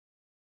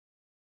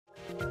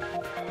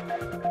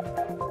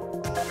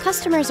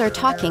Customers are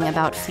talking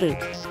about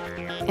Fluke,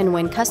 and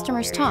when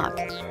customers talk,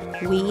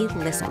 we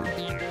listen.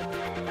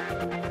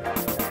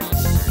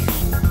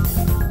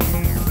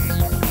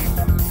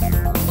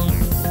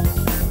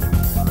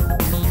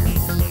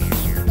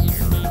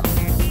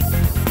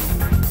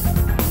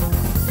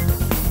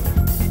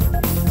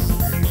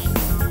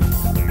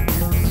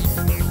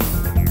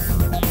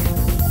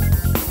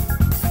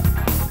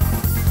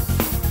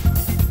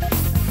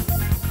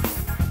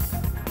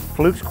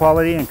 Fluke's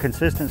quality and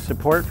consistent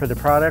support for the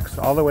products,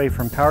 all the way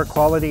from power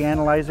quality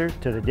analyzer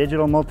to the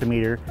digital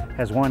multimeter,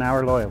 has won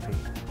our loyalty.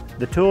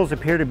 The tools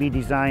appear to be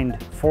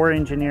designed for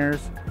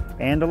engineers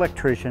and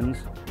electricians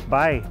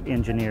by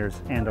engineers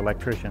and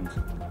electricians.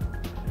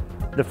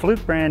 The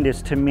Fluke brand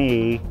is, to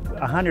me,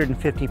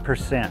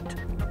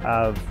 150%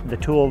 of the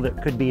tool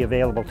that could be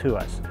available to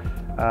us.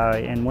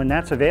 And when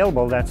that's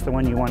available, that's the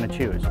one you want to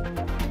choose.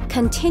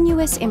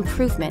 Continuous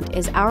improvement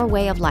is our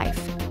way of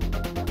life.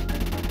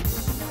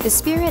 The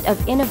spirit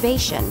of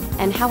innovation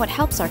and how it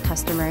helps our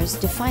customers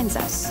defines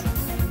us.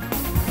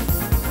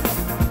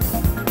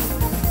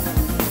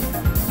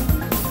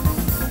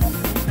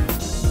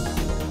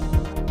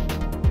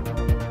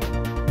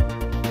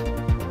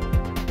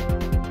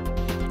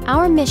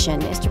 Our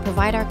mission is to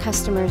provide our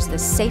customers the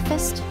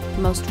safest,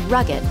 most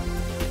rugged,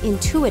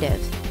 intuitive,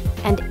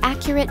 and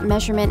accurate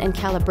measurement and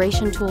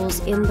calibration tools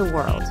in the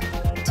world,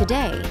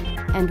 today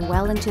and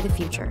well into the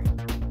future.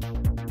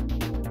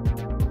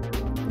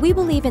 We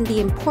believe in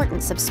the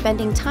importance of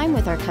spending time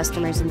with our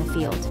customers in the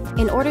field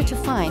in order to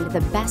find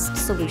the best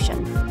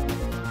solution.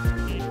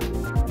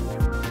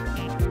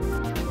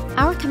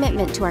 Our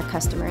commitment to our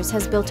customers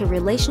has built a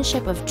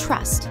relationship of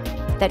trust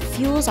that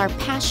fuels our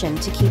passion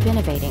to keep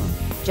innovating,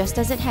 just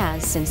as it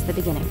has since the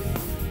beginning.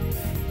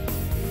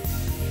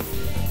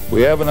 We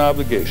have an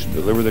obligation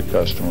to deliver the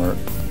customer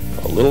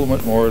a little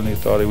bit more than he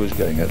thought he was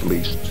getting, at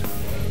least.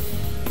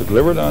 To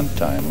deliver it on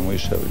time when we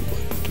said we would.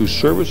 To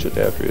service it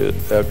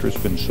after it's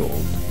been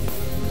sold,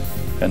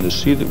 and to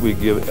see that we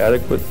give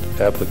adequate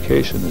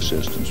application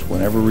assistance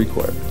whenever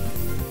required.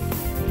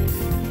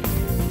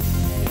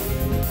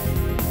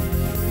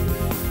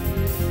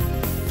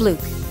 Fluke,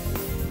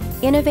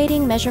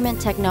 innovating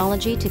measurement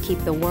technology to keep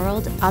the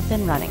world up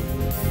and running.